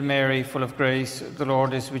 Hail Mary, full of grace, the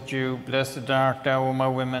Lord is with you. Blessed art thou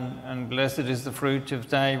among women, and blessed is the fruit of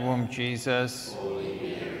thy womb, Jesus. Holy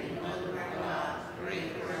Mary, Mother of God, pray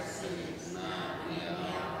for us sinners, now and at the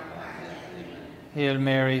hour of our death. Amen. Hail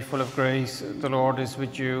Mary, full of grace, the Lord is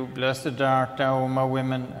with you. Blessed art thou among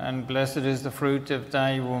women, and blessed is the fruit of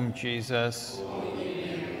thy womb, Jesus. Holy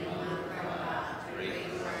Mary, Mother of God, pray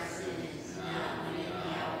for us sinners, now and at the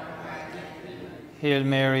hour of our death. Amen. Hail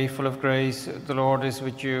Mary, full of grace, the Lord is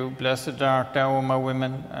with you. Blessed art thou among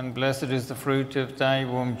women, and blessed is the fruit of thy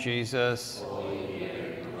womb, Jesus. Holy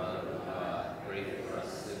Mary, Mother of God, pray for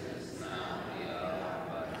us sinners, now and at the hour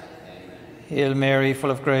of our death. Amen. Hail Mary,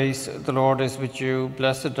 full of grace, the Lord is with you.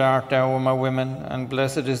 Blessed art thou among women, and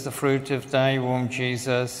blessed is the fruit of thy womb,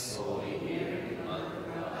 Jesus. Holy Mary, Mother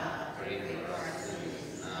of God, pray for us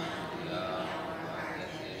sinners, now and at the hour of our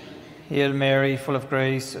death. Amen. Hail Mary, full of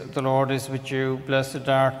grace, the Lord is with you. Blessed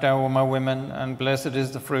art thou among women, and blessed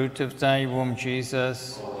is the fruit of thy womb,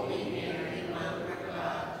 Jesus. Holy Mary, Mother of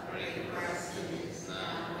God, pray for us sinners,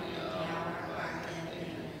 now and at the hour of our death.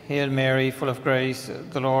 Amen. Hail Mary, full of grace,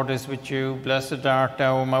 the Lord is with you. Blessed art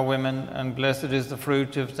thou among women, and blessed is the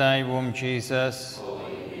fruit of thy womb, Jesus.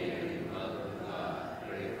 Holy Mary, Mother of God,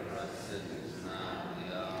 pray for us sinners, now and at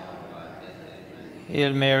the hour of our death. Amen.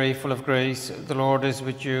 Hail Mary, full of grace, the Lord is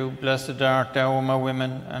with you. Blessed art thou among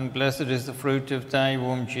women, and blessed is the fruit of thy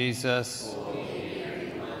womb, Jesus. Holy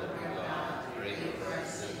Mary, Mother of God, pray for us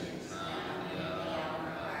sinners, now and at the hour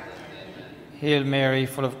of our death. Amen. Hail Mary,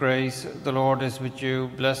 full of grace, the Lord is with you.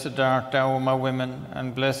 Blessed art thou among women,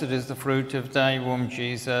 and blessed is the fruit of thy womb,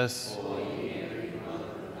 Jesus. Holy Mary, Mother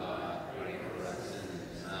of God, pray for us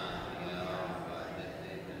sinners, now and at the hour of our death.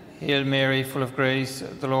 Amen. Hail Mary, full of grace,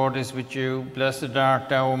 the Lord is with you. Blessed art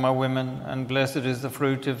thou among women, and blessed is the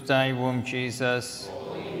fruit of thy womb, Jesus.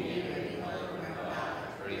 Holy Mary, Mother of God,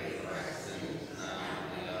 pray for us sinners, now and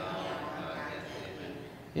at the hour of our death. Amen.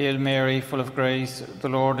 Hail Mary, full of grace, the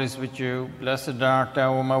Lord is with you. Blessed art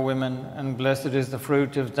thou among women, and blessed is the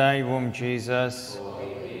fruit of thy womb, Jesus. Holy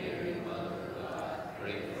Mary, Mother of God,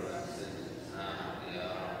 pray for us sinners, now and at the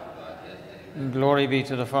hour of our death. Amen. And glory be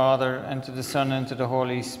to the Father, and to the Son, and to the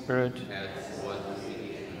Holy Spirit. As it was in the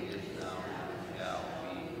beginning, is now, and shall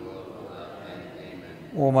be, world without end.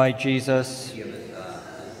 Amen. O my Jesus, Forgive us our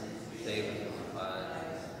sins, save us from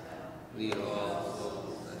fires. Lead all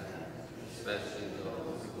souls to heaven, especially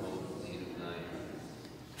those who most need of thine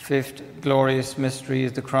mercy. fifth glorious mystery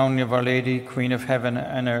is the crowning of Our Lady, Queen of heaven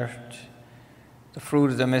and earth. The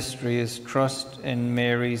fruit of the mystery is trust in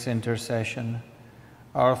Mary's intercession.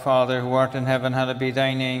 Our Father, who art in heaven, hallowed be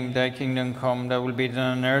thy name. Thy kingdom come, thy will be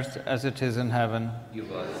done on earth as it is in heaven.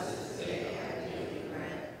 Give us this day our daily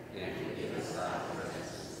bread, and forgive us our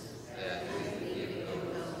trespasses, as we forgive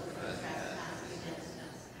those who trespass against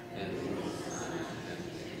us. And lead us not into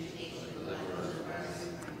temptation, but deliver us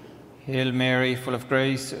from evil. Hail Mary, full of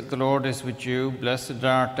grace, the Lord is with you. Blessed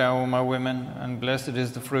art thou among women, and blessed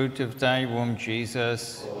is the fruit of thy womb,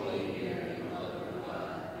 Jesus. Holy Mary, Mother of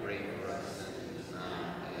God, pray for us sinners, now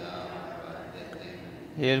and at the hour of our death.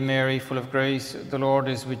 Amen. Hail Mary, full of grace, the Lord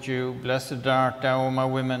is with you. Blessed art thou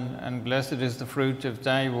among women, and blessed is the fruit of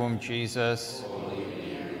thy womb, Jesus. Holy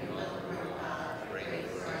Mary, Mother of God, pray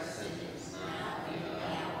for us sinners, now and at the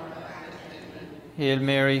hour of our death. Amen. Hail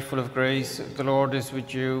Mary, full of grace, the Lord is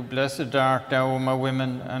with you. Blessed art thou among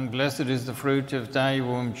women, and blessed is the fruit of thy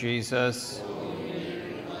womb, Jesus. Holy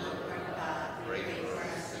Mary, Mother of God, pray for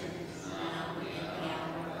us sinners, now and at the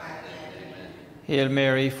hour of our death. Amen. Hail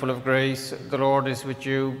Mary, full of grace, the Lord is with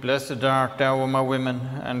you. Blessed art thou among women,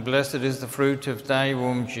 and blessed is the fruit of thy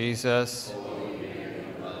womb, Jesus. Holy Mary,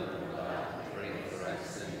 Mother of God, pray for us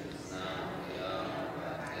sinners, now and at the hour of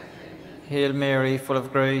our death. Amen. Hail Mary, full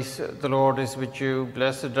of grace, the Lord is with you.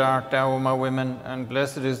 Blessed art thou among women, and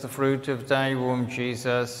blessed is the fruit of thy womb,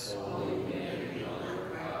 Jesus. Holy Mary, Mother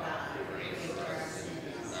of God, pray for us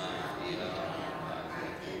sinners, now and at the hour of our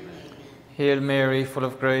death. Amen. Hail Mary, full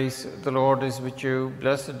of grace, the Lord is with you.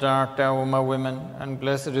 Blessed art thou among women, and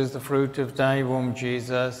blessed is the fruit of thy womb,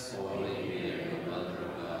 Jesus. Holy Mary, Mother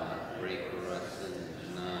of God, pray for us sinners,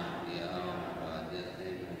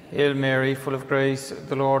 Hail Mary, full of grace,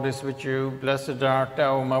 the Lord is with you. Blessed art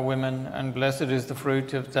thou among women, and blessed is the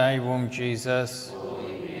fruit of thy womb, Jesus.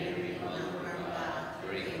 Holy Mary, Mother of God,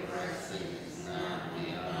 pray for us sinners, now and at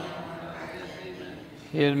the hour of our death. Amen.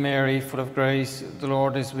 Hail Mary, full of grace, the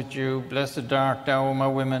Lord is with you. Blessed art thou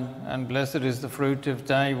among women, and blessed is the fruit of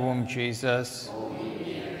thy womb, Jesus. Holy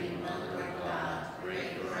Mary, Mother of God, pray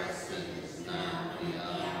for us sinners, now and at the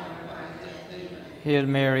hour of our death. Amen. Hail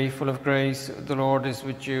Mary, full of grace, the Lord is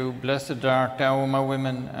with you. Blessed art thou among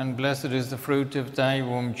women, and blessed is the fruit of thy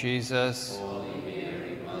womb, Jesus. Holy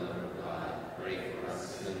Mary, Mother of God, pray for us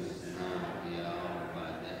sinners, now and at the hour of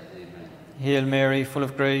our death. Amen. Hail Mary, full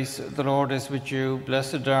of grace, the Lord is with you.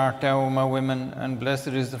 Blessed art thou among women, and blessed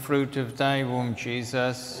is the fruit of thy womb,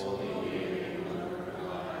 Jesus. Holy Mary, Mother of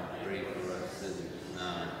God, pray for us sinners,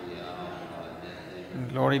 now and at the hour of our death. Amen.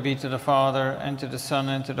 And glory be to the Father, and to the Son,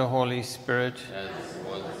 and to the Holy Spirit. As it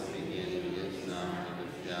was in the beginning, is now, and ever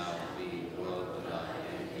shall be, world without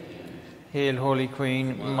end. Amen. Hail, Holy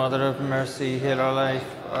Queen, Mother of mercy, hail our life,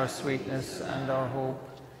 our sweetness, and our hope.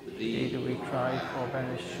 To thee do we cry, poor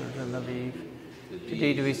banished children of Eve. To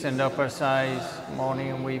thee do we send up our sighs, mourning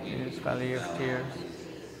and weeping in this valley of tears.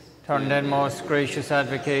 Turn then, most gracious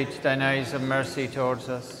Advocate, thine eyes of mercy towards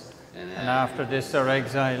us, and after this our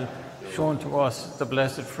exile, show unto us the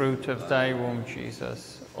blessed fruit of thy womb,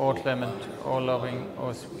 Jesus. O clement, O loving,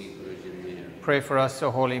 O sweet. Pray for us,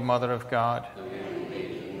 O Holy Mother of God.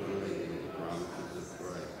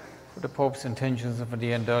 For the Pope's intentions and for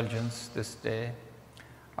the indulgence this day.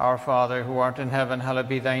 Our Father, who art in heaven, hallowed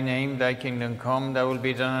be thy name. Thy kingdom come, thy will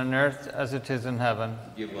be done on earth as it is in heaven.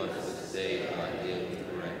 Give us this day our daily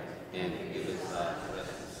bread, and forgive us our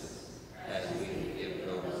trespasses, as we forgive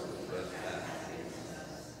those who trespass against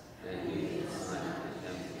us. And lead us not into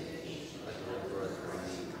temptation, but deliver us from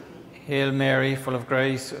evil. Hail Mary, full of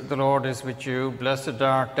grace, the Lord is with you. Blessed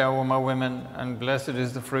art thou among women, and blessed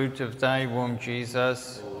is the fruit of thy womb,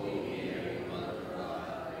 Jesus. Holy Mary, Mother of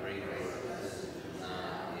God, pray for us sinners, now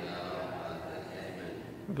and at the hour of our death.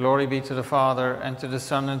 Amen. Glory be to the Father, and to the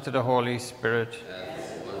Son, and to the Holy Spirit.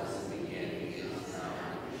 As it was in the beginning, is now,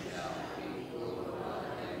 and ever shall be, world without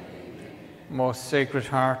end. Amen. Most Sacred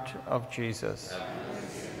Heart of Jesus.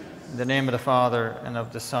 In the name of the Father, and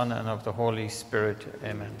of the Son, and of the Holy Spirit.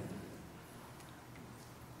 Amen.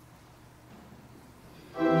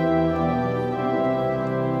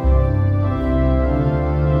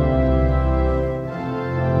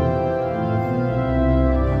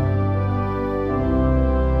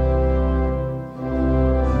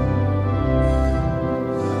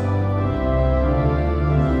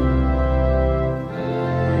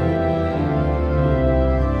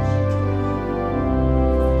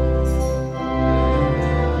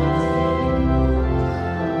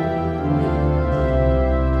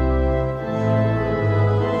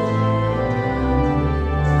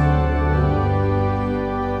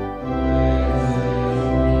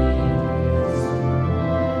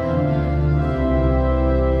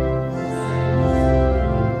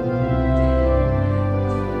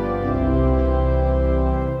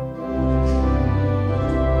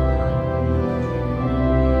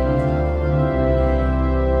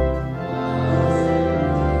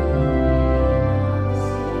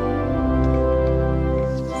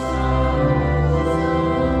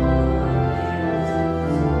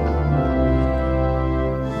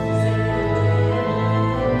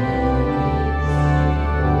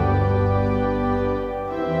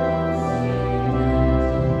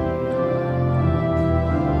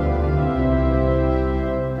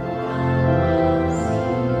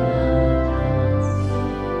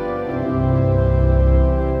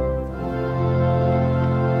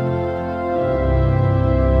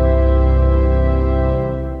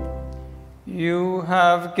 You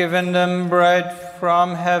have given them bread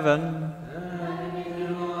from heaven.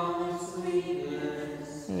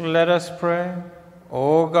 Let us pray.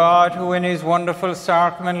 O God, who in his wonderful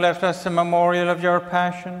sacrament left us a memorial of your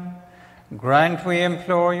passion, grant, we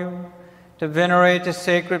implore you, to venerate the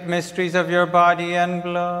sacred mysteries of your body and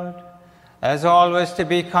blood, as always to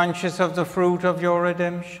be conscious of the fruit of your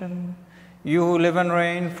redemption, you who live and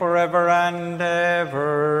reign forever and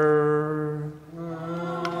ever.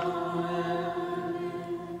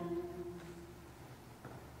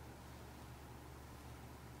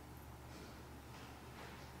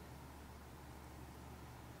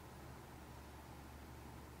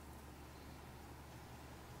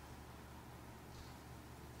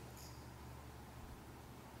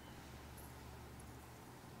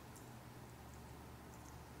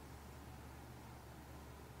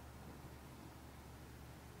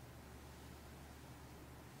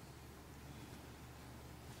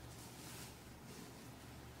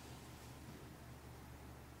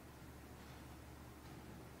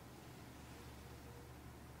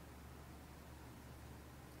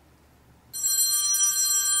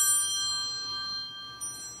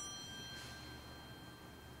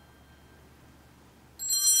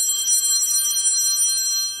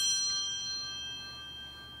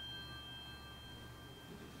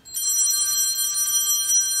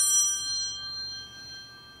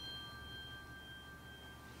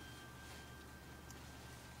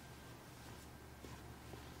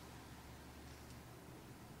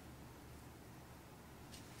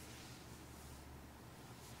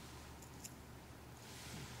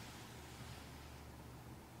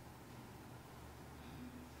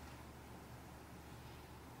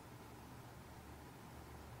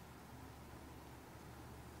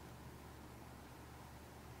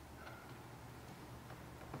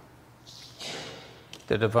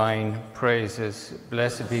 the divine praises.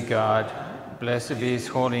 Blessed be God, blessed be his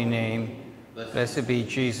holy name, blessed be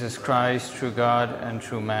Jesus Christ, true God and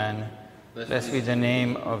true man. Blessed be the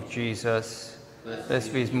name of Jesus,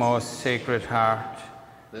 blessed be his most sacred heart,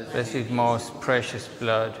 blessed be his most precious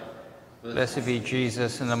blood. Blessed be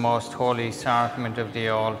Jesus in the most holy sacrament of the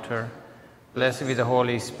altar. Blessed be the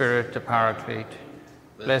Holy Spirit, the Paraclete.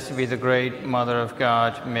 Blessed be the great Mother of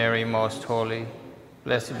God, Mary most holy.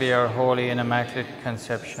 Blessed be our holy and immaculate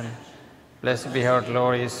conception. Blessed be our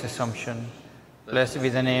glorious Assumption. Blessed be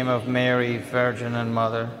the name of Mary, Virgin and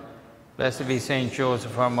Mother. Blessed be Saint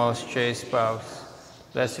Joseph, our most chaste spouse.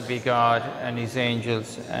 Blessed be God and his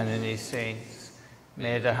angels and in his saints.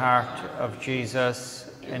 May the heart of Jesus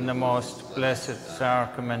in the most blessed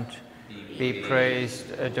sacrament be praised,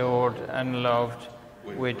 adored and loved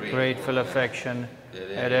with grateful affection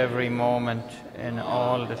at every moment in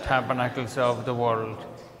all the tabernacles of the world,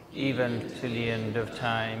 even till the end of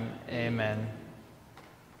time. Amen.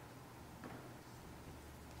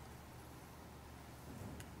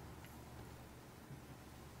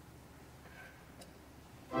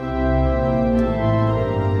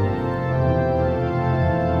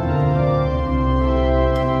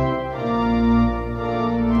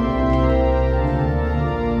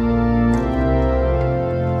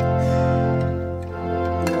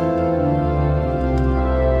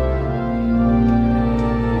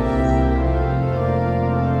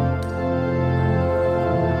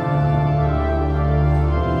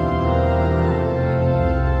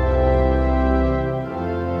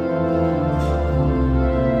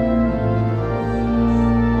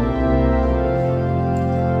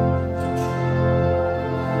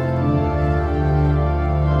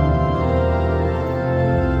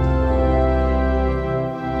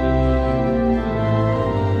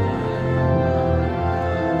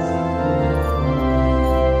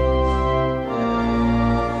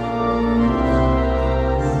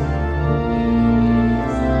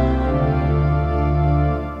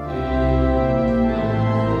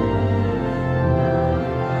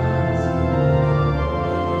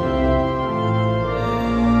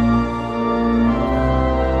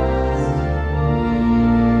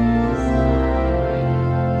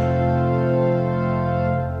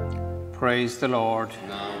 Praise the Lord.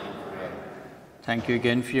 Thank you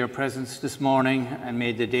again for your presence this morning, and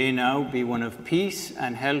may the day now be one of peace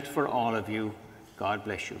and health for all of you. God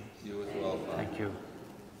bless you. You as well, Father. Thank you.